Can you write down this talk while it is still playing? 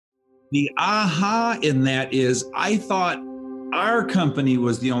The aha in that is I thought our company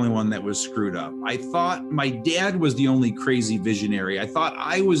was the only one that was screwed up. I thought my dad was the only crazy visionary. I thought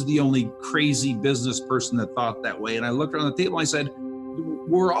I was the only crazy business person that thought that way. And I looked around the table and I said,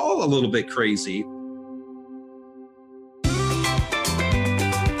 we're all a little bit crazy.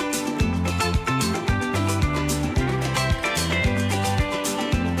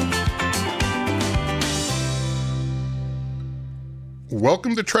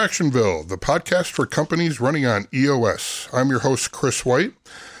 Welcome to Tractionville, the podcast for companies running on EOS. I'm your host, Chris White.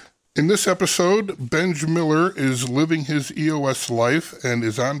 In this episode, Benj Miller is living his EOS life and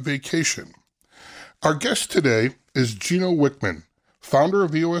is on vacation. Our guest today is Gino Wickman, founder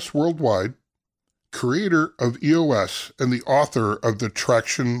of EOS Worldwide, creator of EOS, and the author of the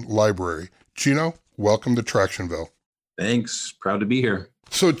Traction Library. Gino, welcome to Tractionville. Thanks. Proud to be here.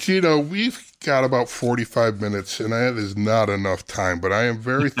 So, Gino, we've got about 45 minutes, and that is not enough time, but I am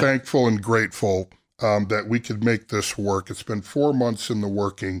very thankful and grateful that we could make this work. It's been 4 months in the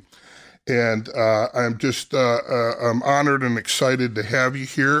working, and I'm just I'm honored and excited to have you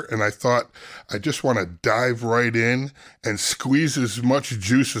here, and I thought I just want to dive right in and squeeze as much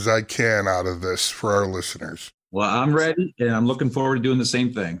juice as I can out of this for our listeners. Well, I'm ready, and I'm looking forward to doing the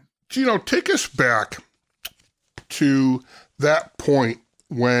same thing. Gino, take us back to that point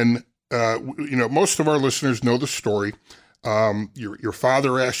when, most of our listeners know the story. Your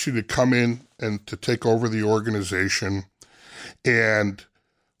father asked you to come in and to take over the organization. And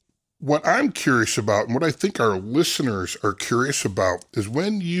what I'm curious about, and what I think our listeners are curious about, is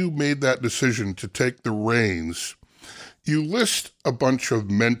when you made that decision to take the reins, you list a bunch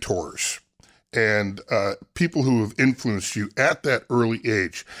of mentors and people who have influenced you at that early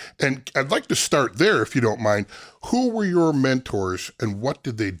age. And I'd like to start there, if you don't mind. Who were your mentors and what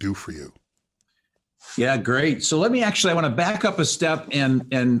did they do for you? Yeah, great. So I want to back up a step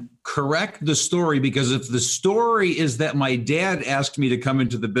and correct the story, because if the story is that my dad asked me to come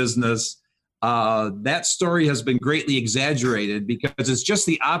into the business, that story has been greatly exaggerated, because it's just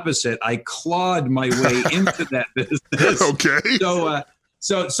the opposite. I clawed my way into that business. Okay.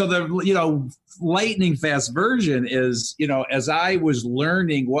 So the, lightning fast version is, as I was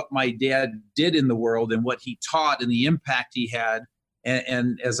learning what my dad did in the world and what he taught and the impact he had,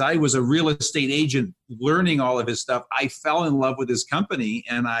 and as I was a real estate agent learning all of his stuff, I fell in love with his company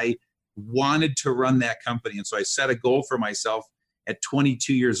and I wanted to run that company. And so I set a goal for myself at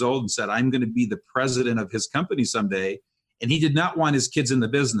 22 years old and said, I'm going to be the president of his company someday. And he did not want his kids in the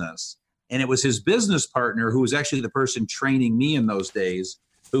business. And it was his business partner, who was actually the person training me in those days,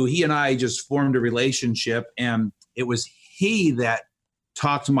 who he and I just formed a relationship. And it was he that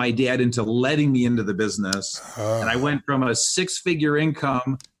talked my dad into letting me into the business. And I went from a 6-figure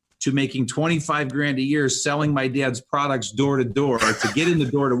income to making 25 grand a year selling my dad's products door to door to get in the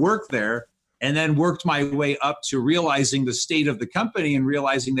door to work there. And then worked my way up to realizing the state of the company and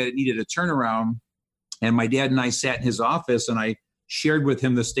realizing that it needed a turnaround. And my dad and I sat in his office and I shared with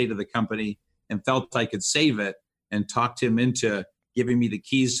him the state of the company and felt I could save it, and talked him into giving me the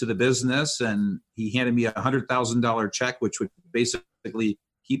keys to the business. And he handed me $100,000 check, which would basically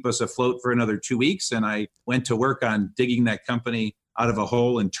keep us afloat for another 2 weeks. And I went to work on digging that company out of a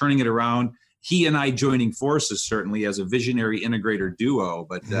hole and turning it around. He and I joining forces, certainly as a visionary integrator duo,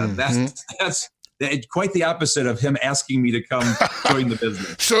 but that's quite the opposite of him asking me to come join the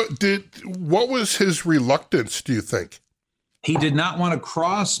business. So what was his reluctance, do you think? He did not want to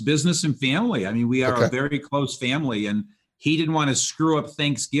cross business and family. I mean, we are a very close family, and he didn't want to screw up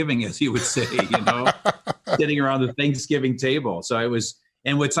Thanksgiving, as he would say, sitting around the Thanksgiving table. So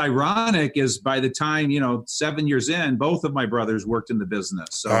and what's ironic is by the time, 7 years in, both of my brothers worked in the business.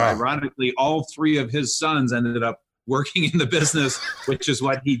 So ironically, all 3 of his sons ended up working in the business, which is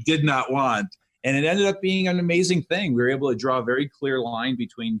what he did not want. And it ended up being an amazing thing. We were able to draw a very clear line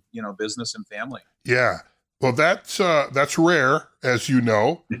between, business and family. Yeah. Well, that's rare, as you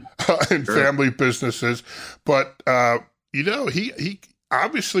know, in family businesses. But he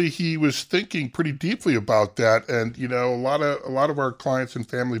obviously he was thinking pretty deeply about that, and a lot of our clients in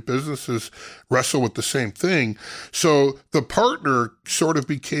family businesses wrestle with the same thing. So the partner sort of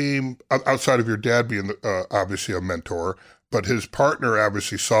became, outside of your dad being obviously a mentor, but his partner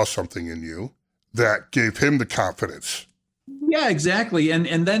obviously saw something in you that gave him the confidence. Yeah, exactly. And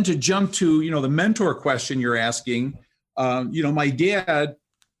then to jump to, the mentor question you're asking, my dad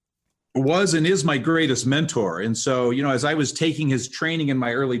was and is my greatest mentor. And so, as I was taking his training in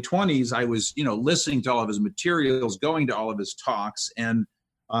my early 20s, I was, listening to all of his materials, going to all of his talks. And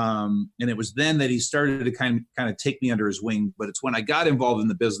it was then that he started to kind of take me under his wing. But it's when I got involved in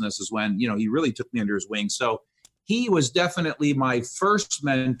the business is when, he really took me under his wing. So he was definitely my first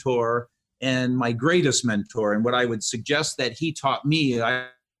mentor and my greatest mentor. And what I would suggest that he taught me, I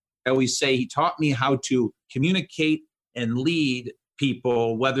always say he taught me how to communicate and lead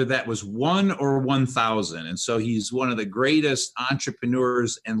people, whether that was 1 or 1,000. And so he's one of the greatest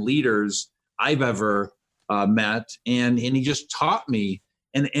entrepreneurs and leaders I've ever met. And he just taught me,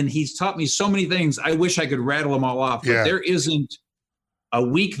 and he's taught me so many things. I wish I could rattle them all off, but there isn't a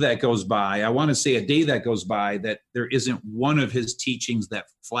week that goes by, I want to say a day that goes by, that there isn't one of his teachings that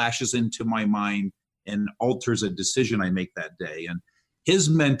flashes into my mind and alters a decision I make that day. And his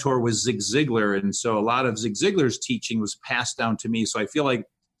mentor was Zig Ziglar. And so a lot of Zig Ziglar's teaching was passed down to me. So I feel like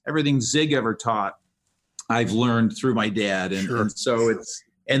everything Zig ever taught, I've learned through my dad. And so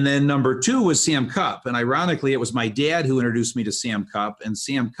and then number 2 was Sam Cupp. And ironically, it was my dad who introduced me to Sam Cupp. And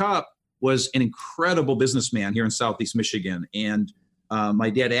Sam Cupp was an incredible businessman here in Southeast Michigan. And my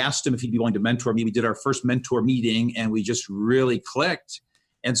dad asked him if he'd be willing to mentor me. We did our first mentor meeting and we just really clicked.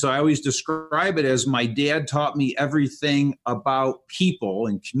 And so I always describe it as my dad taught me everything about people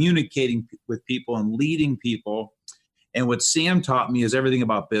and communicating with people and leading people. And what Sam taught me is everything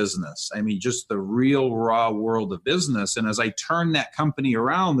about business. I mean, just the real raw world of business. And as I turned that company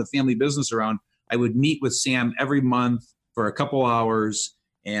around, the family business around, I would meet with Sam every month for a couple hours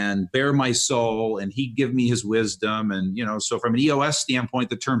and bare my soul, and he'd give me his wisdom. And, so from an EOS standpoint,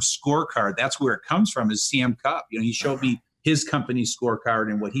 the term scorecard, that's where it comes from, is Sam Cupp. He showed me his company's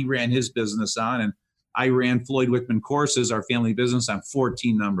scorecard and what he ran his business on. And I ran Floyd Wickman Courses, our family business, on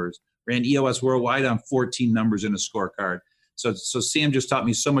 14 numbers, ran EOS Worldwide on 14 numbers in a scorecard. So Sam just taught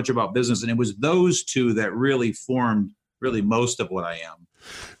me so much about business. And it was those two that really formed really most of what I am.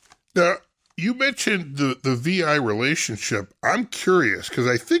 Now, you mentioned the VI relationship. I'm curious because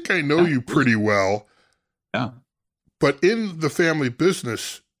I think I know you pretty well. Yeah. But in the family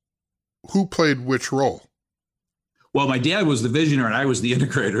business, who played which role? Well, my dad was the visionary and I was the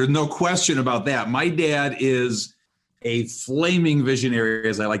integrator. No question about that. My dad is a flaming visionary,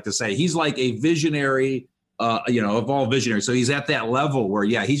 as I like to say. He's like a visionary, of all visionaries. So he's at that level where,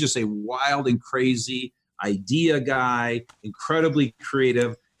 he's just a wild and crazy idea guy, incredibly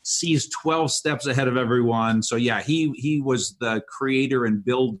creative, sees 12 steps ahead of everyone. So he was the creator and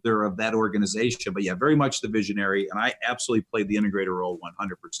builder of that organization. But very much the visionary. And I absolutely played the integrator role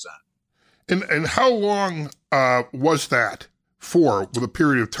 100%. And how long was that for, with a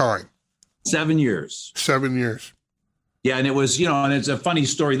period of time? 7 years. 7 years. Yeah, and it was, and it's a funny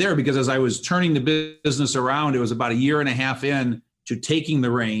story there because as I was turning the business around, it was about a year and a half in to taking the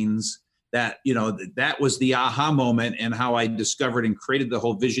reins that, that was the aha moment and how I discovered and created the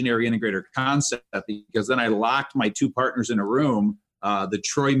whole visionary integrator concept, because then I locked my 2 partners in a room, the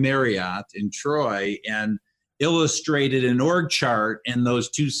Troy Marriott in Troy, and illustrated an org chart and those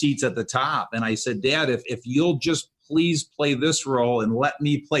 2 seats at the top. And I said, Dad, if you'll just please play this role and let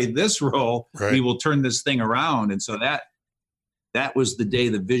me play this role, right, we will turn this thing around. And so that was the day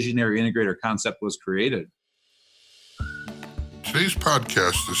the visionary integrator concept was created. Today's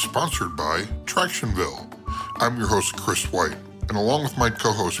podcast is sponsored by Tractionville. I'm your host, Chris White, and along with my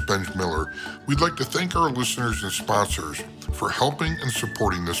co-host, Benj Miller, we'd like to thank our listeners and sponsors for helping and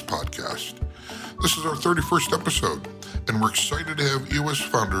supporting this podcast. This is our 31st episode, and we're excited to have EOS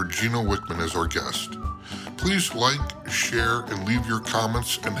founder Gino Wickman as our guest. Please like, share, and leave your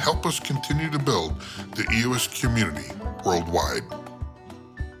comments and help us continue to build the EOS community worldwide.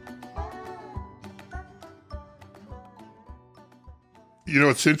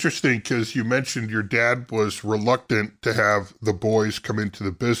 It's interesting because you mentioned your dad was reluctant to have the boys come into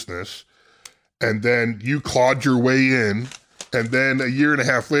the business, and then you clawed your way in, and then a year and a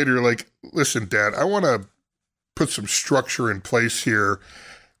half later, you're like, listen, Dad, I want to put some structure in place here.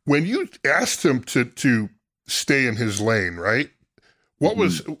 When you asked him to stay in his lane, right?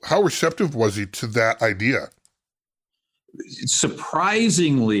 How receptive was he to that idea?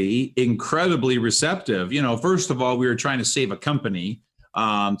 Surprisingly, incredibly receptive. First of all, we were trying to save a company.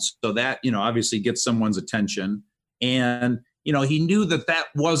 So that, obviously gets someone's attention. And, he knew that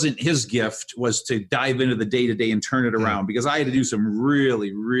wasn't his gift, was to dive into the day-to-day and turn it around, because I had to do some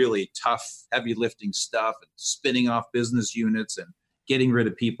really, really tough, heavy lifting stuff and spinning off business units and getting rid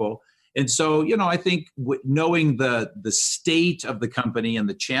of people. And so, I think knowing the state of the company and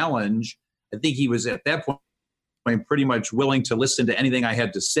the challenge, I think he was at that point pretty much willing to listen to anything I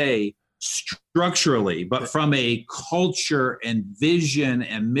had to say structurally, but from a culture and vision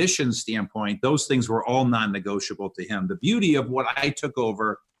and mission standpoint, those things were all non-negotiable to him. The beauty of what I took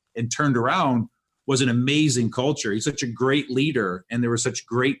over and turned around was an amazing culture. He's such a great leader, and there were such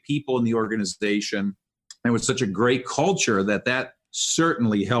great people in the organization, and it was such a great culture that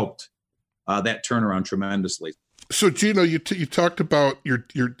certainly helped that turnaround tremendously. So Gino, you talked about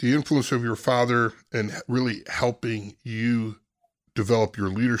the influence of your father and really helping you develop your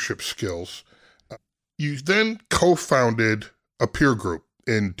leadership skills. You then co-founded a peer group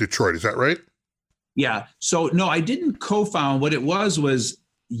in Detroit. Is that right? Yeah. So no, I didn't co-found. What it was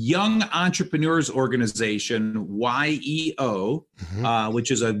Young Entrepreneurs Organization, YEO,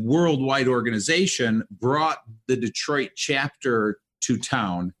 which is a worldwide organization, brought the Detroit chapter to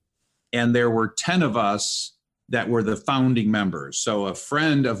town. And there were 10 of us that were the founding members. So a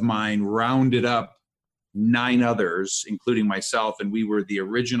friend of mine rounded up 9 others, including myself, and we were the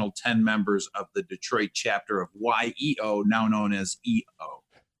original 10 members of the Detroit chapter of YEO, now known as EO.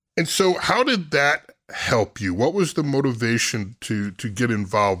 And so how did that help you? What was the motivation to get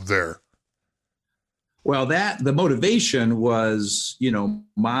involved there? Well, the motivation was,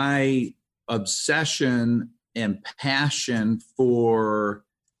 my obsession and passion for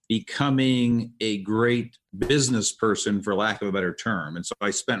becoming a great business person, for lack of a better term. And so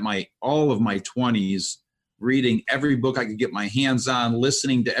I spent all of my 20s reading every book I could get my hands on,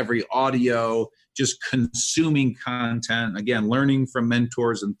 listening to every audio, just consuming content, again, learning from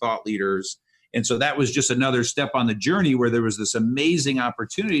mentors and thought leaders. And so that was just another step on the journey where there was this amazing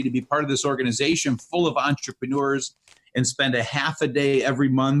opportunity to be part of this organization full of entrepreneurs and spend a half a day every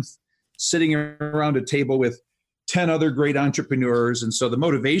month sitting around a table with 10 other great entrepreneurs. And so the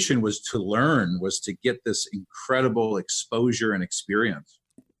motivation was to get this incredible exposure and experience.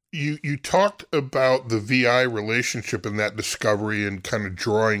 You talked about the VI relationship and that discovery and kind of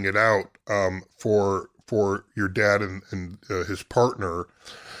drawing it out for your dad and his partner.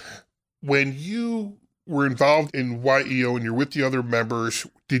 When you were involved in YEO and you're with the other members,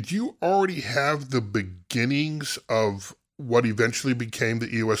 did you already have the beginnings of what eventually became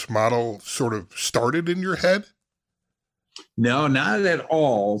the EOS model sort of started in your head? No, not at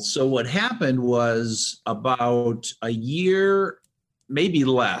all. So what happened was about a year, maybe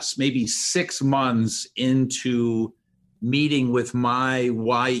less, maybe 6 months into meeting with my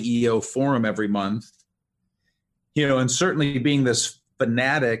YEO forum every month, and certainly being this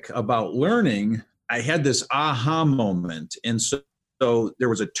fanatic about learning, I had this aha moment. And so there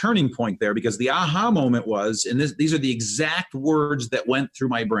was a turning point there, because the aha moment was, and these are the exact words that went through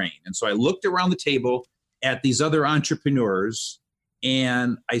my brain. And so I looked around the table at these other entrepreneurs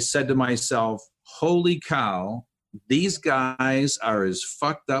and I said to myself, holy cow, these guys are as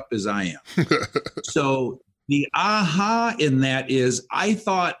fucked up as I am. So the aha in that is, I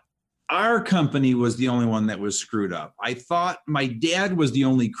thought our company was the only one that was screwed up. I thought my dad was the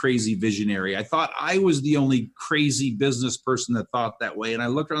only crazy visionary. I thought I was the only crazy business person that thought that way. And I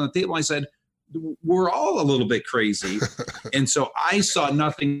looked around the table and I said, we're all a little bit crazy. And so I saw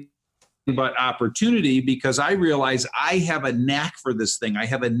nothing but opportunity, because I realized I have a knack for this thing. I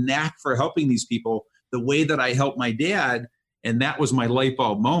have a knack for helping these people the way that I helped my dad. And that was my light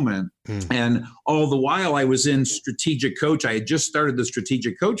bulb moment. And all the while I was in strategic coach, I had just started the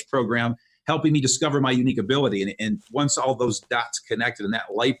strategic coach program, helping me discover my unique ability. And once all those dots connected and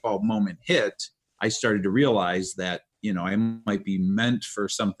that light bulb moment hit, I started to realize that, I might be meant for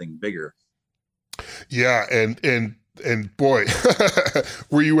something bigger. Yeah. And boy,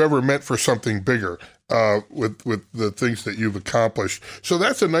 were you ever meant for something bigger with the things that you've accomplished. So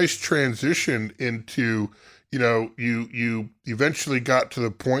that's a nice transition into, you eventually got to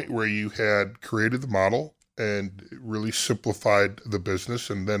the point where you had created the model and really simplified the business,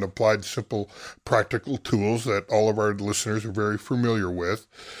 and then applied simple, practical tools that all of our listeners are very familiar with.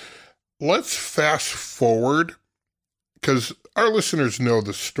 Let's fast forward, because our listeners know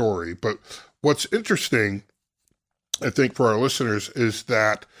the story, but what's interesting, I think, for our listeners is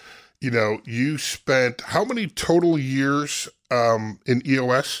that, you spent how many total years in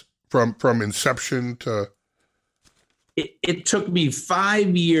EOS from inception to? It took me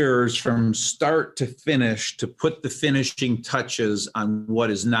 5 years from start to finish to put the finishing touches on what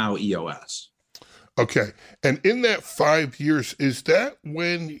is now EOS. Okay. And in that 5 years, is that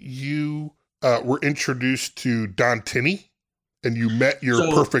when you were introduced to Don Tinney and you met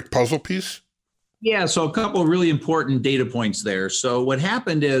your perfect puzzle piece? Yeah. So a couple of really important data points there. So what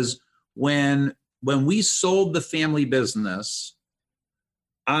happened is when we sold the family business,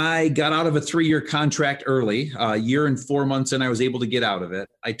 I got out of a 3-year contract early, a year and 4 months, and I was able to get out of it.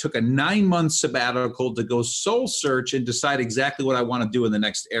 I took a 9-month sabbatical to go soul search and decide exactly what I want to do in the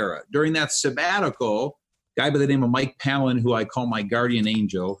next era. During that sabbatical, a guy by the name of Mike Palin, who I call my guardian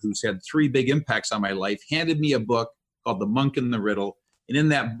angel, who's had 3 big impacts on my life, handed me a book called The Monk and the Riddle. And in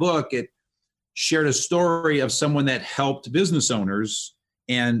that book, it shared a story of someone that helped business owners.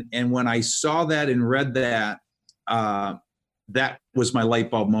 And when I saw that and read that, that was my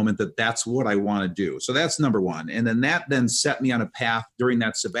light bulb moment that that's what I want to do. So that's number one. And then that then set me on a path during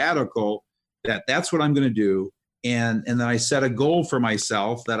that sabbatical that that's what I'm going to do. And then I set a goal for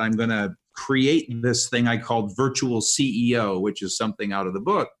myself that I'm going to create this thing I called virtual CEO, which is something out of the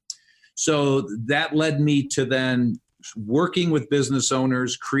book. So that led me to then working with business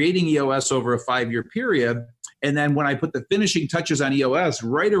owners, creating EOS over a 5-year period. And then when I put the finishing touches on EOS,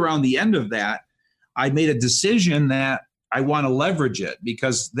 right around the end of that, I made a decision that I want to leverage it,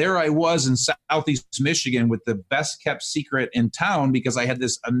 because there I was in Southeast Michigan with the best kept secret in town, because I had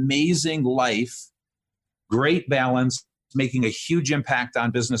this amazing life, great balance, making a huge impact on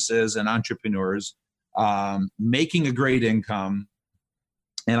businesses and entrepreneurs, making a great income.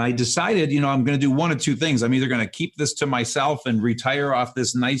 And I decided, I'm going to do one of two things. I'm either going to keep this to myself and retire off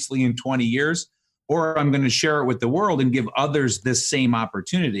this nicely in 20 years, or I'm going to share it with the world and give others this same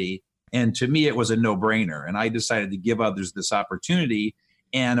opportunity. And to me, it was a no-brainer. And I decided to give others this opportunity.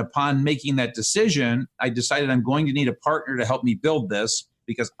 And upon making that decision, I decided I'm going to need a partner to help me build this,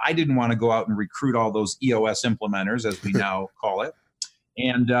 because I didn't want to go out and recruit all those EOS implementers, as we now call it.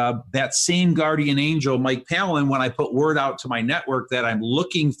 And that same guardian angel, Mike Palin, when I put word out to my network that I'm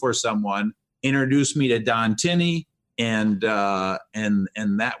looking for someone, introduced me to Don Tinney. And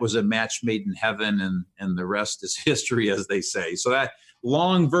that was a match made in heaven, and the rest is history, as they say. So that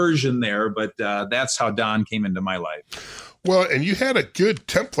long version there, but that's how Don came into my life. Well, and you had a good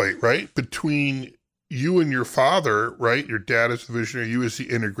template, right? Between you and your father, right? Your dad as the visionary, you as the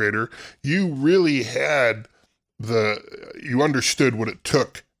integrator. You really had you understood what it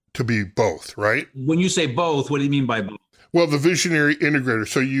took to be both, right? When you say both, what do you mean by both? Well, the visionary integrator.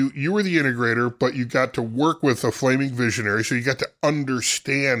 So you were the integrator, but you got to work with a flaming visionary. So you got to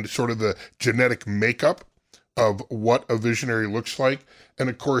understand sort of the genetic makeup of what a visionary looks like. And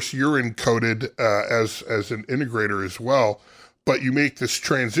of course, you're encoded as an integrator as well. But you make this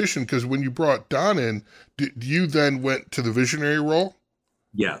transition, because when you brought Don in, you then went to the visionary role?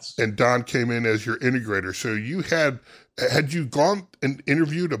 Yes. And Don came in as your integrator. So you had you gone and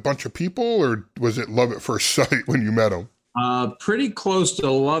interviewed a bunch of people, or was it love at first sight when you met them? Pretty close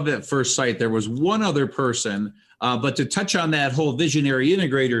to love at first sight. There was one other person, but to touch on that whole visionary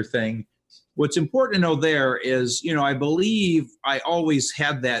integrator thing, what's important to know there is, I believe I always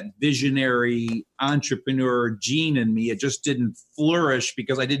had that visionary entrepreneur gene in me. It just didn't flourish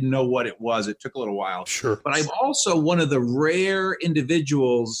because I didn't know what it was. It took a little while. Sure. But I'm also one of the rare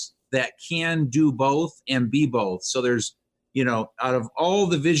individuals that can do both and be both. So there's, out of all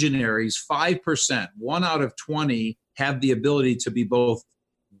the visionaries, 5%, 1 out of 20 have the ability to be both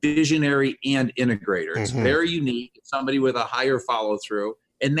visionary and integrator. It's very unique. It's somebody with a higher follow through,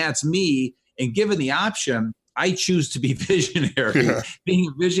 and that's me. And given the option, I choose to be visionary. Yeah. Being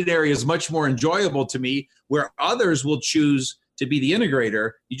a visionary is much more enjoyable to me, where others will choose to be the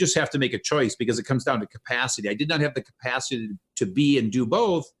integrator. You just have to make a choice, because it comes down to capacity. I did not have the capacity to be and do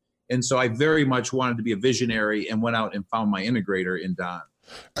both. And so I very much wanted to be a visionary and went out and found my integrator in Don.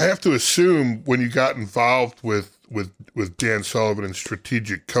 I have to assume when you got involved with Dan Sullivan and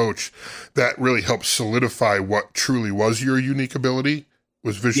Strategic Coach, that really helped solidify what truly was your unique ability,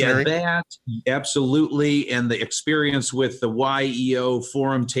 was visionary? Yeah, that, absolutely. And the experience with the YEO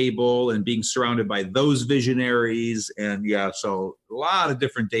forum table and being surrounded by those visionaries. And so a lot of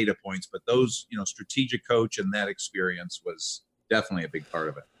different data points, but those, Strategic Coach and that experience was definitely a big part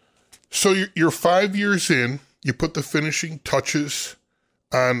of it. So you're 5 years in, you put the finishing touches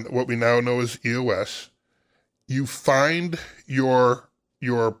on what we now know as EOS. You find your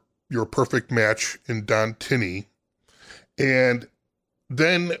perfect match in Don Tinney. And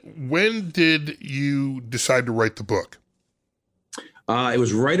then when did you decide to write the book? It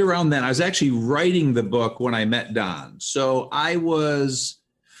was right around then. I was actually writing the book when I met Don. So I want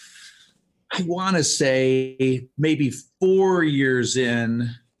to say maybe 4 years in,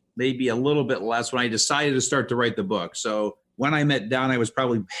 maybe a little bit less, when I decided to start to write the book. So when I met Don, I was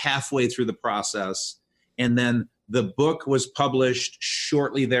probably halfway through the process. And then the book was published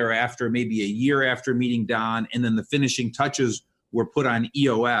shortly thereafter, maybe a year after meeting Don. And then the finishing touches were put on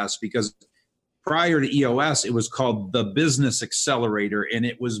EOS, because prior to EOS, it was called the Business Accelerator, and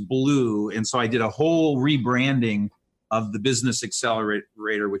it was blue. And so I did a whole rebranding of the Business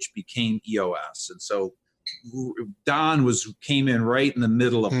Accelerator, which became EOS. And so Don came in right in the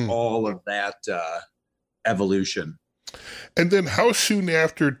middle of all of that evolution. And then how soon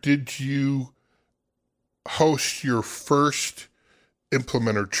after did you host your first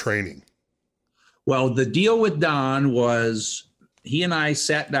implementer training? Well, the deal with Don was he and I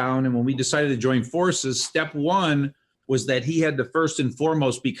sat down, and when we decided to join forces, step one was that he had to first and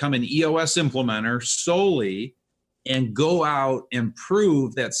foremost become an EOS implementer solely, and go out and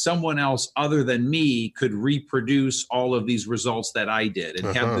prove that someone else other than me could reproduce all of these results that I did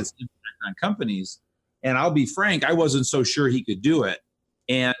and have this impact on companies. And I'll be frank, I wasn't so sure he could do it.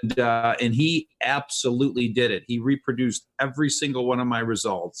 And he absolutely did it. He reproduced every single one of my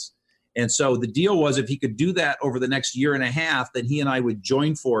results. And so the deal was, if he could do that over the next year and a half, then he and I would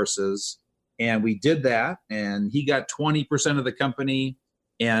join forces. And we did that. And he got 20% of the company.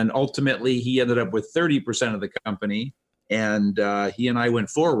 And ultimately, he ended up with 30% of the company. And he and I went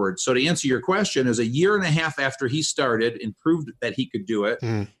forward. So to answer your question, is a year and a half after he started and proved that he could do it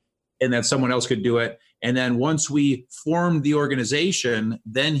and that someone else could do it. And then once we formed the organization,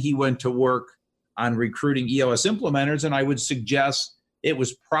 then he went to work on recruiting EOS implementers. And I would suggest it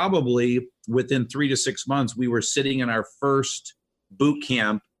was probably within 3 to 6 months, we were sitting in our first boot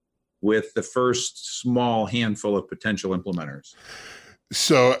camp with the first small handful of potential implementers.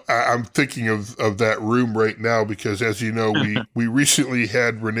 So I'm thinking of that room right now, because as you know, we recently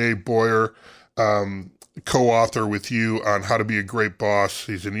had Renee Boyer, co-author with you on How to Be a Great Boss.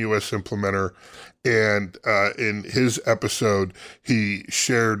 He's an EOS implementer. And in his episode, he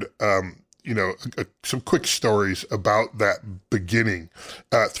shared, some quick stories about that beginning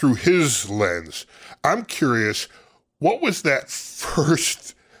through his lens. I'm curious, what was that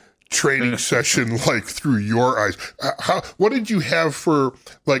first training session like through your eyes? What did you have for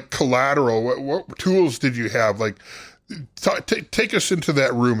like collateral? What tools did you have? Like, take us into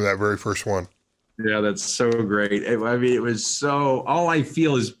that room, that very first one. Yeah, that's so great. It was so, all I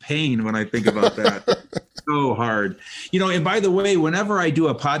feel is pain when I think about that. So hard. And by the way, whenever I do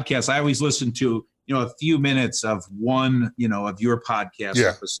a podcast, I always listen to, a few minutes of one, of your podcast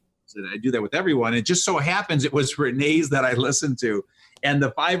episodes. And I do that with everyone. It just so happens it was Renee's that I listened to. And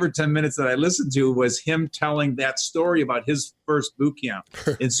the 5 or 10 minutes that I listened to was him telling that story about his first boot camp.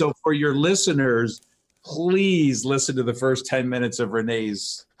 And so for your listeners, please listen to the first 10 minutes of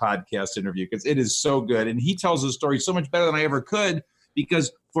Renee's podcast interview, because it is so good. And he tells the story so much better than I ever could,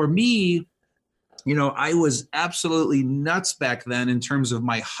 because for me, I was absolutely nuts back then in terms of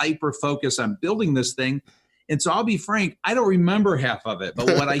my hyper focus on building this thing. And so I'll be frank, I don't remember half of it. But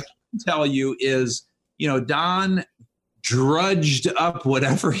what I can tell you is, Don drudged up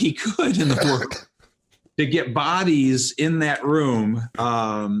whatever he could in the world to get bodies in that room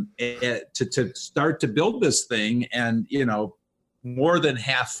to start to build this thing. And, more than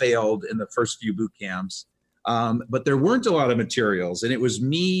half failed in the first few boot camps. But there weren't a lot of materials. And it was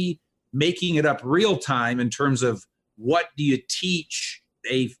me making it up real time in terms of what do you teach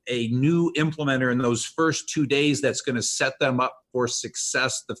a new implementer in those first 2 days that's going to set them up for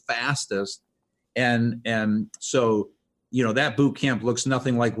success the fastest. And so, that boot camp looks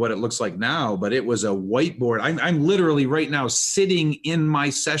nothing like what it looks like now, but it was a whiteboard. I'm literally right now sitting in my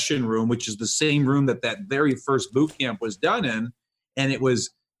session room, which is the same room that very first boot camp was done in. And it was,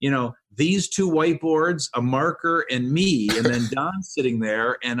 these 2 whiteboards, a marker, and me, and then Don sitting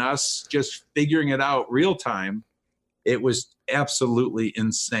there and us just figuring it out real time. It was absolutely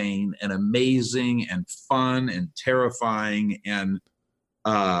insane and amazing and fun and terrifying and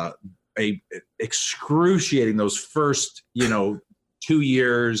excruciating those first, 2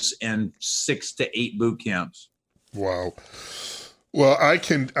 years and 6 to 8 boot camps. Wow. Well,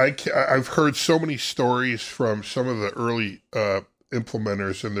 I've heard so many stories from some of the early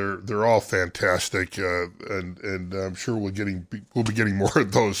implementers, and they're all fantastic. And I'm sure we'll be getting more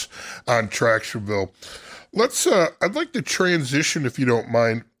of those on Tractionville. I'd like to transition, if you don't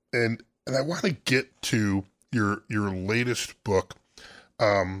mind, and I want to get to your latest book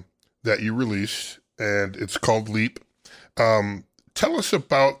that you released, and it's called Leap. Tell us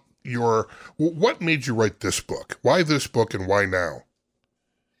about what made you write this book? Why this book, and why now?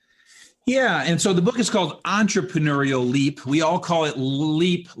 Yeah, and so the book is called Entrepreneurial Leap. We all call it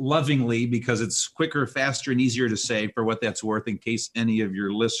Leap lovingly because it's quicker, faster, and easier to say, for what that's worth, in case any of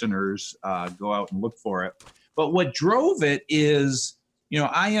your listeners go out and look for it. But what drove it is,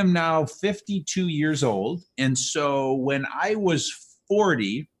 I am now 52 years old. And so when I was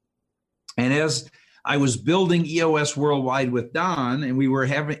 40, and as I was building EOS Worldwide with Don, and we were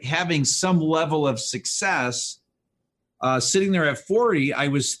having some level of success, sitting there at 40, I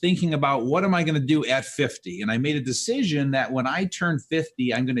was thinking about, what am I going to do at 50? And I made a decision that when I turn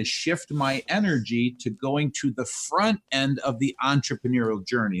 50, I'm going to shift my energy to going to the front end of the entrepreneurial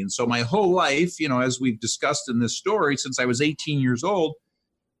journey. And so my whole life, as we've discussed in this story, since I was 18 years old,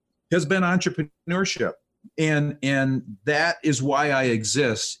 has been entrepreneurship. And that is why I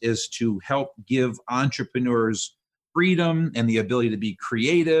exist, is to help give entrepreneurs freedom and the ability to be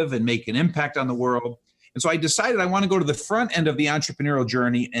creative and make an impact on the world. And so I decided I want to go to the front end of the entrepreneurial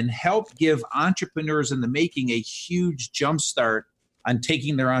journey and help give entrepreneurs in the making a huge jumpstart on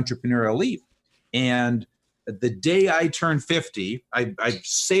taking their entrepreneurial leap. And the day I turned 50, I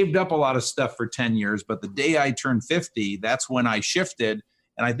saved up a lot of stuff for 10 years, but the day I turned 50, that's when I shifted.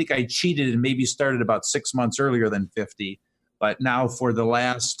 And I think I cheated and maybe started about 6 months earlier than 50. But now for the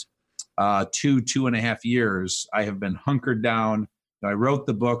last 2.5 years, I have been hunkered down. I wrote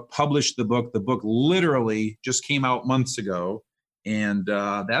the book, published the book. The book literally just came out months ago. And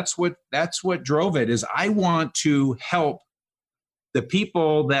that's what drove it, is I want to help the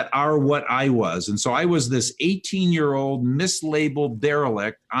people that are what I was. And so I was this 18-year-old mislabeled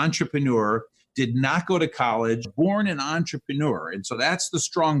derelict entrepreneur, did not go to college, born an entrepreneur. And so that's the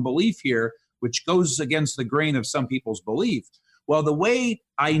strong belief here, which goes against the grain of some people's belief. Well, the way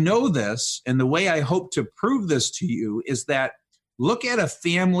I know this and the way I hope to prove this to you is that look at a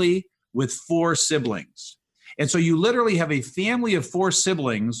family with 4 siblings. And so you literally have a family of 4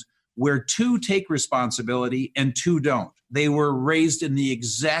 siblings where 2 take responsibility and 2 don't. They were raised in the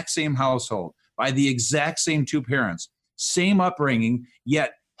exact same household by the exact same 2 parents, same upbringing,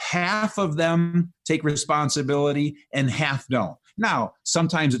 yet half of them take responsibility and half don't. Now,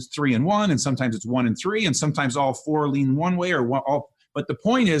 sometimes it's 3 and 1, and sometimes it's 1 and 3, and sometimes all 4 lean one way or all. But the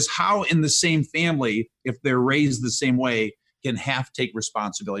point is, how in the same family, if they're raised the same way, can half take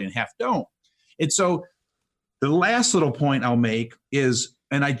responsibility and half don't? And so the last little point I'll make is,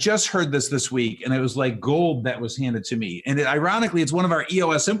 and I just heard this week, and it was like gold that was handed to me. And ironically, it's one of our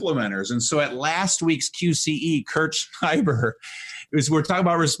EOS implementers. And so at last week's QCE, Kurt Schreiber, we're talking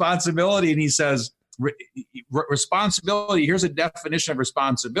about responsibility, and he says, responsibility, here's a definition of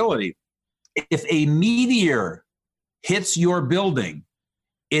responsibility. If a meteor hits your building,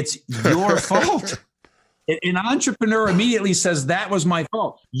 it's your fault. An entrepreneur immediately says, that was my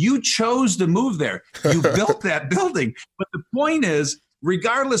fault. You chose to move there. You built that building. But the point is,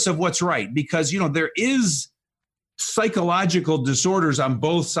 regardless of what's right, because, there is psychological disorders on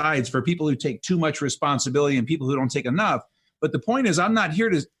both sides for people who take too much responsibility and people who don't take enough. But the point is, I'm not here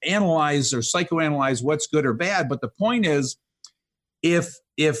to analyze or psychoanalyze what's good or bad. But the point is, if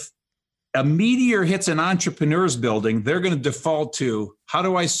a meteor hits an entrepreneur's building, they're going to default to, how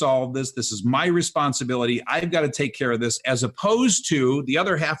do I solve this? This is my responsibility. I've got to take care of this, as opposed to the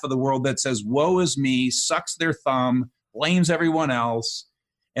other half of the world that says, woe is me, sucks their thumb, blames everyone else.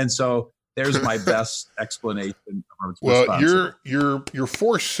 And so there's my best explanation of responsibility. Well, your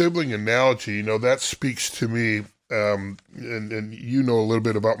 4-sibling analogy, that speaks to me. And you know a little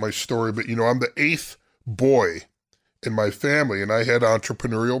bit about my story, but I'm the 8th boy in my family, and I had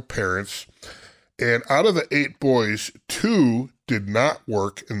entrepreneurial parents. And out of the 8 boys, 2 did not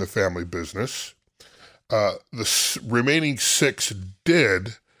work in the family business. The remaining 6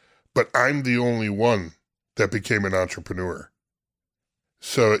 did, but I'm the only one that became an entrepreneur.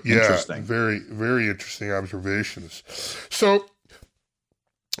 So yeah, very, very interesting observations. So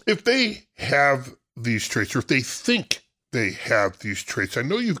if they have these traits, or if they think they have these traits, I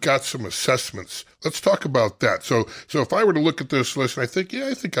know you've got some assessments. Let's talk about that. So if I were to look at this list and I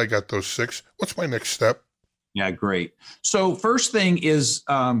think I got those 6, what's my next step? Yeah, great. So first thing is,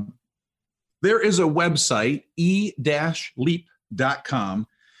 there is a website, e-leap.com,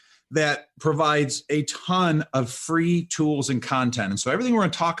 that provides a ton of free tools and content. And so everything we're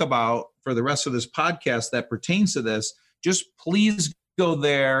going to talk about for the rest of this podcast that pertains to this, just please go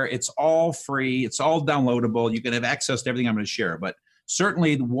there. It's all free. It's all downloadable. You can have access to everything I'm going to share. But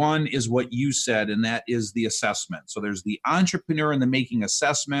certainly one is what you said, and that is the assessment. So there's the Entrepreneur in the Making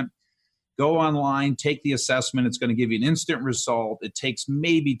assessment. Go online, take the assessment. It's going to give you an instant result. It takes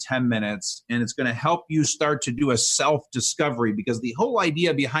maybe 10 minutes, and it's going to help you start to do a self-discovery, because the whole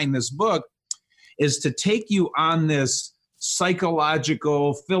idea behind this book is to take you on this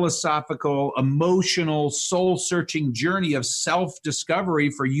psychological, philosophical, emotional, soul-searching journey of self-discovery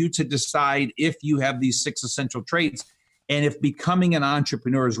for you to decide if you have these 6 essential traits and if becoming an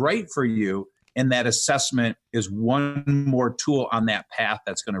entrepreneur is right for you. And that assessment is one more tool on that path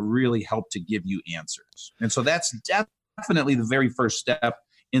that's going to really help to give you answers. And so that's definitely the very first step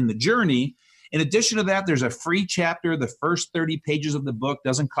in the journey. In addition to that, there's a free chapter. The first 30 pages of the book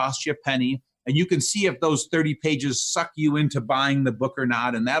doesn't cost you a penny. And you can see if those 30 pages suck you into buying the book or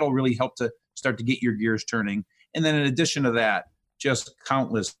not. And that'll really help to start to get your gears turning. And then in addition to that, just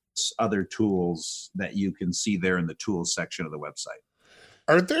countless other tools that you can see there in the tools section of the website.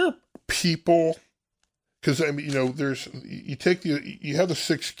 Are there people, because there's, you have the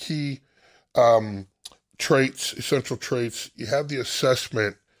 6 key traits, essential traits, you have the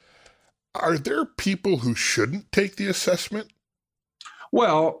assessment. Are there people who shouldn't take the assessment?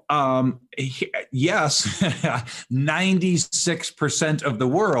 Well, yes, 96% of the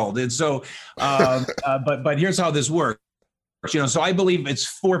world. And so, but here's how this works. So I believe it's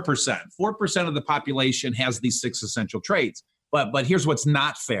 4%. 4% of the population has these 6 essential traits. But here's what's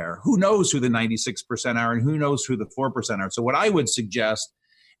not fair. Who knows who the 96% are and who knows who the 4% are? So what I would suggest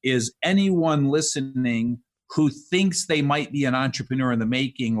is anyone listening who thinks they might be an entrepreneur in the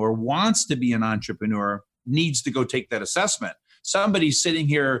making or wants to be an entrepreneur needs to go take that assessment. Somebody sitting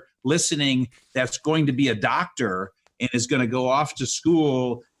here listening that's going to be a doctor and is going to go off to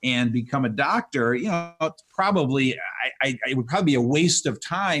school and become a doctor, it's probably, it would probably be a waste of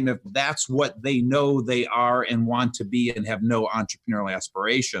time if that's what they know they are and want to be and have no entrepreneurial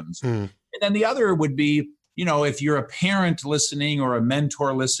aspirations. And then the other would be, if you're a parent listening or a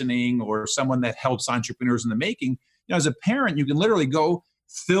mentor listening or someone that helps entrepreneurs in the making, as a parent, you can literally go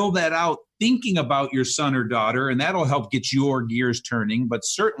fill that out thinking about your son or daughter, and that'll help get your gears turning, but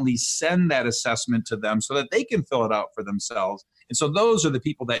certainly send that assessment to them so that they can fill it out for themselves. And so those are the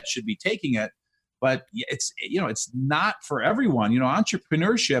people that should be taking it. But it's not for everyone.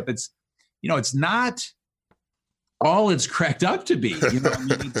 Entrepreneurship, it's not all it's cracked up to be.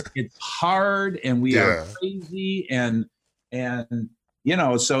 It's hard, and we are crazy, and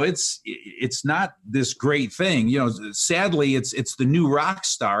so it's not this great thing. Sadly, it's the new rock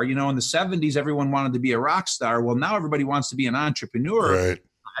star. In the 70s, everyone wanted to be a rock star. Well, now everybody wants to be an entrepreneur. Right.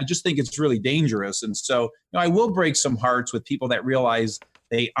 I just think it's really dangerous. And so I will break some hearts with people that realize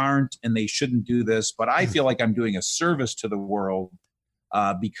they aren't and they shouldn't do this. But I feel like I'm doing a service to the world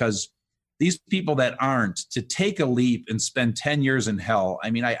because these people that aren't, to take a leap and spend 10 years in hell.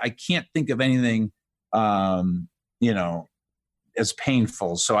 I mean, I can't think of anything, as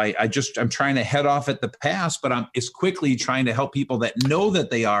painful. So I'm trying to head off at the past, but I'm as quickly trying to help people that know that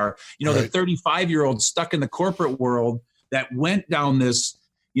they are, the 35-year-old stuck in the corporate world that went down this,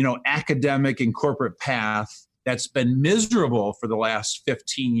 academic and corporate path that's been miserable for the last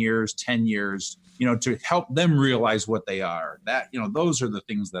 15 years, 10 years, to help them realize what they are. That, those are the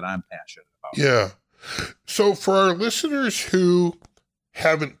things that I'm passionate about. Yeah. So for our listeners who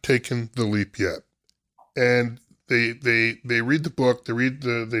haven't taken the leap yet, and they read the book, they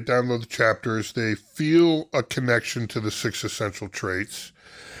download the chapters, they feel a connection to the 6 essential traits.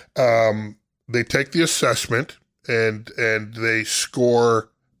 They take the assessment and they score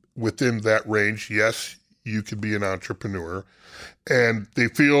within that range. Yes, you could be an entrepreneur, and they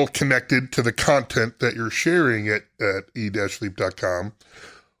feel connected to the content that you're sharing at e-leap.com.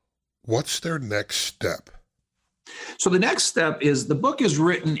 What's their next step? So the next step is the book is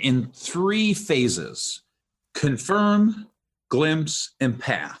written in 3 phases: confirm, glimpse, and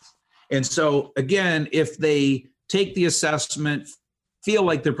path. And so again, if they take the assessment, feel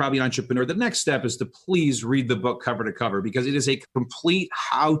like they're probably an entrepreneur, the next step is to please read the book cover to cover, because it is a complete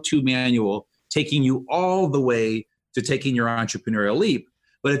how-to manual taking you all the way to taking your entrepreneurial leap.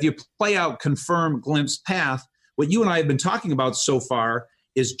 But if you play out confirm, glimpse, path, what you and I have been talking about so far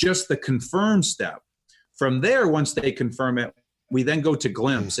is just the confirm step. From there, once they confirm it, we then go to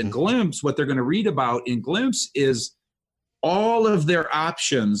glimpse. And glimpse, what they're going to read about in glimpse is all of their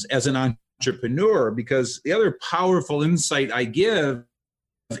options as an entrepreneur, because the other powerful insight I give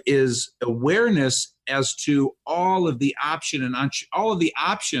is awareness as to all of the options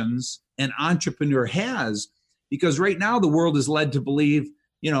an entrepreneur has. Because right now the world is led to believe,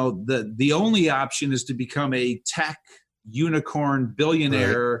 the only option is to become a tech unicorn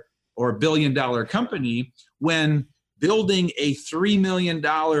billionaire or billion-dollar company, when building a $3 million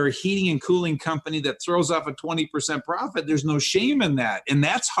heating and cooling company that throws off a 20% profit, there's no shame in that. And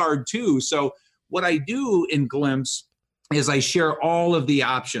that's hard too. So what I do in Glimpse is I share all of the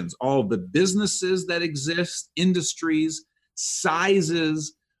options, all of the businesses that exist, industries,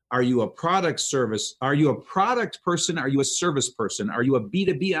 sizes. Are you a product service? Are you a product person? Are you a service person? Are you a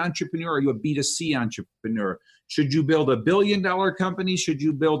B2B entrepreneur? Are you a B2C entrepreneur? Should you build a $1 billion company? Should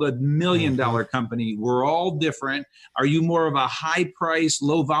you build a $1 million company? We're all different. Are you more of a high price,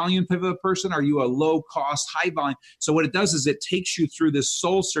 low volume type of person? Are you a low cost, high volume? So what it does is it takes you through this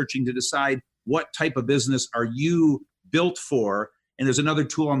soul searching to decide what type of business are you built for. And there's another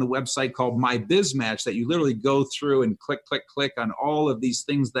tool on the website called My Biz Match that you literally go through and click on all of these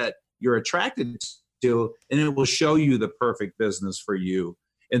things that you're attracted to, and it will show you the perfect business for you.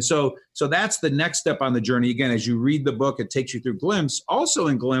 And so that's the next step on the journey. Again, as you read the book, it takes you through Glimpse. Also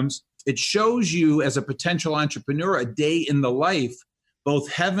in Glimpse, it shows you as a potential entrepreneur a day in the life,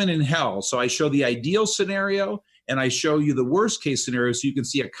 both heaven and hell. So I show the ideal scenario and I show you the worst case scenario so you can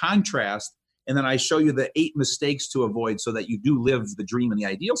see a contrast. And then I show you the 8 mistakes to avoid so that you do live the dream in the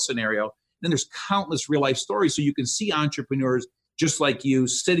ideal scenario. And then there's countless real life stories so you can see entrepreneurs just like you,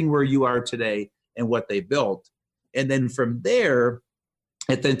 sitting where you are today and what they built. And then from there,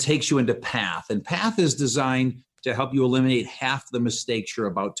 it then takes you into Path. And Path is designed to help you eliminate half the mistakes you're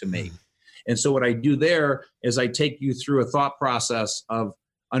about to make. And so what I do there is I take you through a thought process of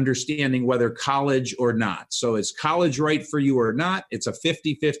understanding whether college or not. So is college right for you or not? It's a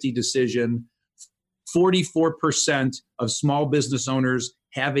 50-50 decision. 44% of small business owners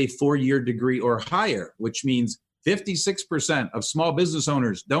have a 4-year degree or higher, which means 56% of small business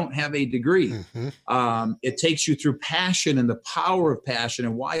owners don't have a degree. It takes you through passion and the power of passion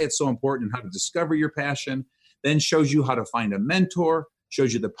and why it's so important and how to discover your passion, then shows you how to find a mentor,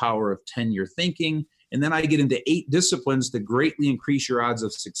 shows you the power of 10-year thinking. And then I get into 8 disciplines to greatly increase your odds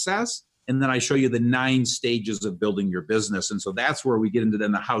of success. And then I show you the 9 stages of building your business. And so that's where we get into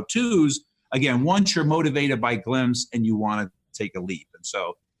then the how-tos. Again, once you're motivated by Glimpse and you want to take a leap. And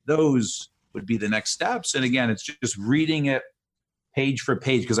so those would be the next steps. And again, it's just reading it page for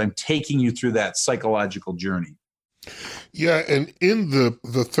page because I'm taking you through that psychological journey. Yeah, and in the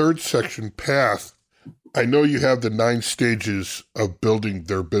third section, Path, I know you have the 9 stages of building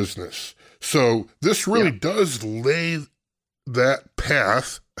their business. So this really does lay that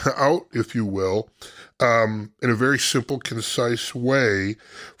path out, if you will, in a very simple, concise way,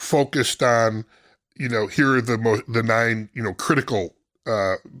 focused on, here are the 9, critical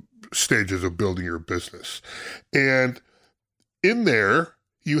stages of building your business. And in there,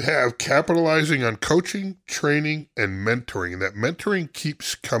 you have capitalizing on coaching, training, and mentoring. And that mentoring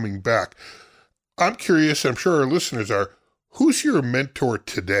keeps coming back. I'm curious, I'm sure our listeners are, who's your mentor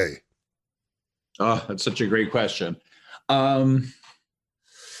today? Oh, that's such a great question.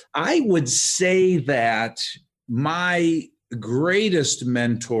 I would say that my greatest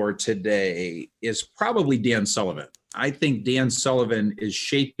mentor today is probably Dan Sullivan. I think Dan Sullivan is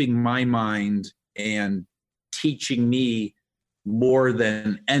shaping my mind and teaching me more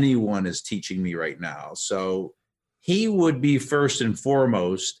than anyone is teaching me right now. So he would be first and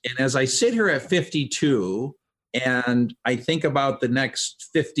foremost. And as I sit here at 52 and I think about the next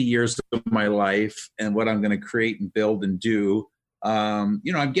 50 years of my life and what I'm going to create and build and do, I'm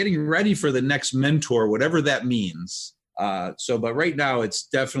getting ready for the next mentor, whatever that means. But right now it's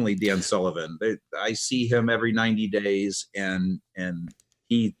definitely Dan Sullivan. I see him every 90 days and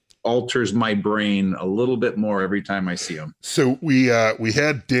he alters my brain a little bit more every time I see him. So we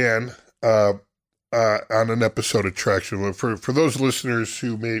had Dan on an episode of Traction. For those listeners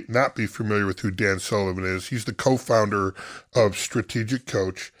who may not be familiar with who Dan Sullivan is, he's the co-founder of Strategic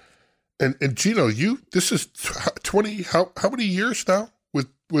Coach. And Gino, this is 20, how many years now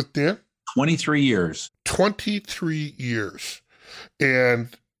with Dan? 23 years. 23 years. And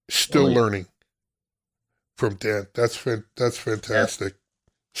still learning from Dan. That's fantastic. Yeah.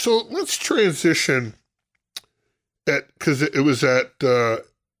 So let's transition because it was at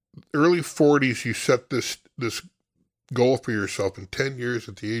early 40s, you set this goal for yourself. In 10 years,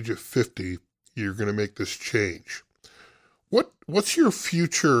 at the age of 50, you're going to make this change. What's your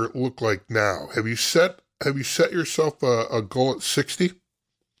future look like now? Have you set yourself a goal at 60?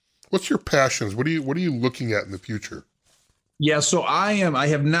 What's your passions? What are you looking at in the future? Yeah, so I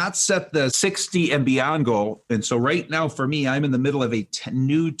have not set the 60 and beyond goal. And so right now for me, I'm in the middle of a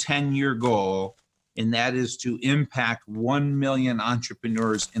new 10-year goal. And that is to impact 1 million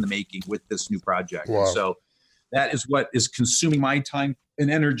entrepreneurs in the making with this new project. Wow. And so that is what is consuming my time and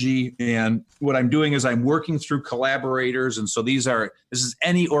energy. And what I'm doing is I'm working through collaborators. And so this is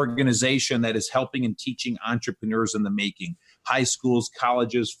any organization that is helping and teaching entrepreneurs in the making. High schools,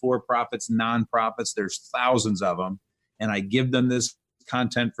 colleges, for-profits, nonprofits, there's thousands of them. And I give them this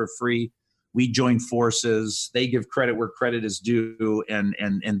content for free. We join forces. They give credit where credit is due, and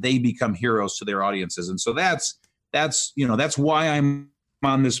they become heroes to their audiences. And so that's why I'm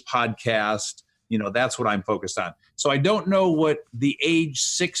on this podcast. That's what I'm focused on. So I don't know what the age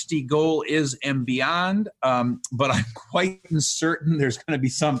 60 goal is and beyond, but I'm quite certain there's going to be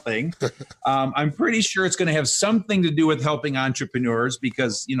something. I'm pretty sure it's going to have something to do with helping entrepreneurs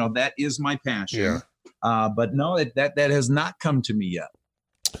because that is my passion. Yeah. But no, that has not come to me yet.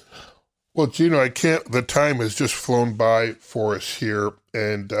 Well, Gino, the time has just flown by for us here,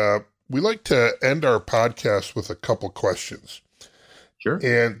 and we like to end our podcast with a couple questions. Sure.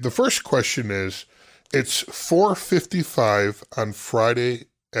 And the first question is, it's 4:55 on Friday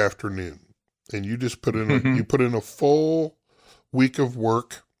afternoon, and you just put in a full week of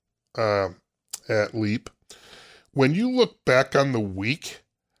work at Leap. When you look back on the week,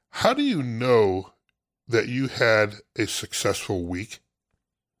 how do you know that you had a successful week?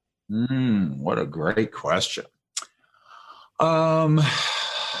 What a great question. So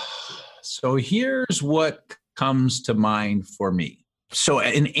here's what comes to mind for me? So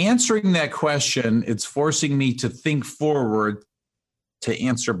in answering that question, it's forcing me to think forward to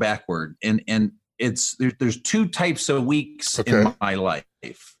answer backward. And there's two types of weeks in my life.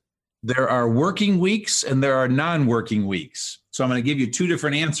 There are working weeks and there are non-working weeks. So I'm going to give you two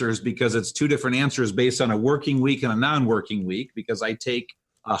different answers because it's two different answers based on a working week and a non-working week, because I take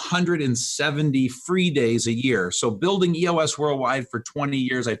 170 free days a year. So building EOS Worldwide for 20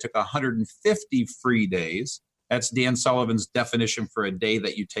 years, I took 150 free days. That's Dan Sullivan's definition for a day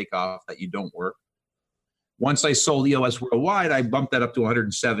that you take off, that you don't work. Once I sold EOS Worldwide, I bumped that up to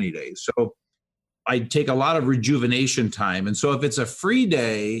 170 days. So I take a lot of rejuvenation time. And so if it's a free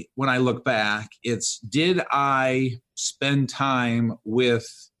day, when I look back, it's, did I spend time with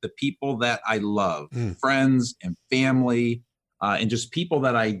the people that I love, friends and family, and just people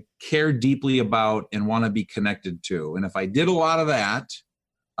that I care deeply about and want to be connected to? And if I did a lot of that,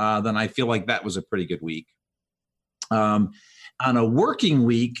 then I feel like that was a pretty good week. On a working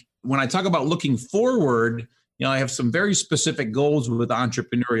week, when I talk about looking forward, I have some very specific goals with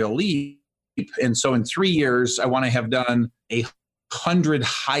Entrepreneurial Leap. And so in 3 years, I want to have done 100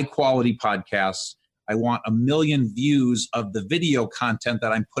 high quality podcasts. I want 1 million views of the video content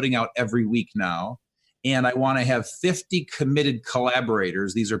that I'm putting out every week now. And I want to have 50 committed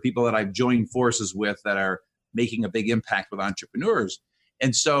collaborators. These are people that I've joined forces with that are making a big impact with entrepreneurs.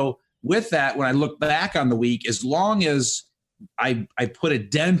 And so with that, when I look back on the week, as long as I put a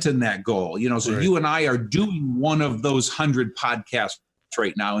dent in that goal, so right. You and I are doing one of those 100 podcasts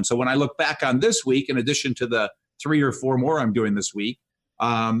right now. And so when I look back on this week, in addition to the 3 or 4 more I'm doing this week,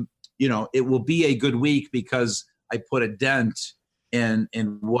 it will be a good week because I put a dent in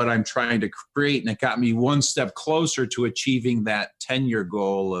what I'm trying to create. And it got me one step closer to achieving that 10-year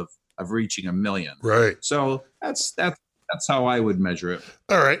goal of reaching 1 million. Right. So that's how I would measure it.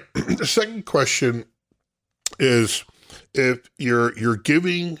 All right. The second question is, if you're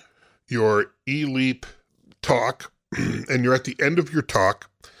giving your eLeap talk and you're at the end of your talk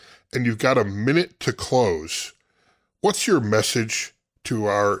and you've got a minute to close, what's your message to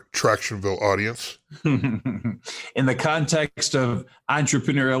our Tractionville audience? In the context of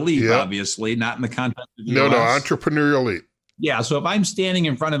Entrepreneurial Leap, obviously, not in the context of No, Entrepreneurial Leap. Yeah, so if I'm standing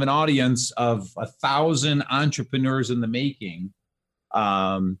in front of an audience of 1,000 entrepreneurs in the making,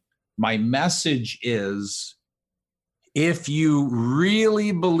 my message is, if you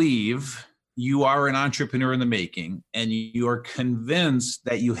really believe you are an entrepreneur in the making and you are convinced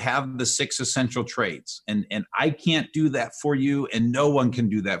that you have the 6 essential traits, and I can't do that for you and no one can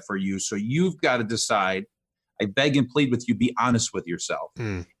do that for you. So you've got to decide. I beg and plead with you, be honest with yourself.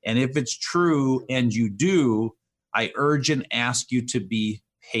 And if it's true and you do, I urge and ask you to be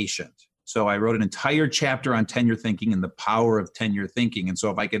patient. So I wrote an entire chapter on tenure thinking and the power of tenure thinking. And so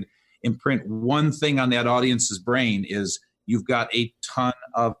if I could imprint one thing on that audience's brain, is you've got a ton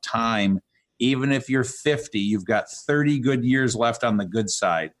of time. Even if you're 50, you've got 30 good years left on the good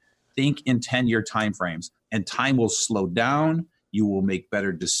side. Think in 10-year timeframes, and time will slow down. You will make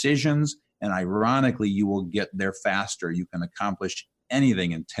better decisions. And ironically, you will get there faster. You can accomplish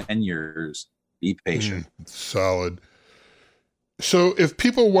anything in 10 years. Be patient. Solid. So if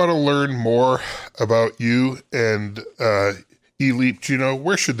people want to learn more about you and eLeap, Gino,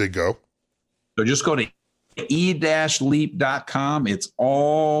 where should they go? So just go to e-leap.com. It's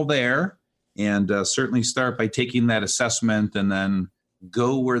all there. And certainly start by taking that assessment and then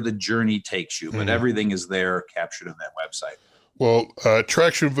go where the journey takes you. But everything is there captured in that website. Well,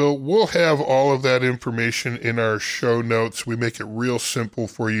 Tractionville, we'll have all of that information in our show notes. We make it real simple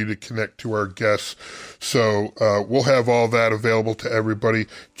for you to connect to our guests. So we'll have all that available to everybody.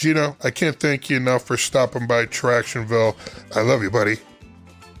 Gino, I can't thank you enough for stopping by Tractionville. I love you, buddy.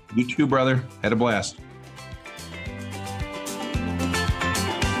 You too, brother. Had a blast.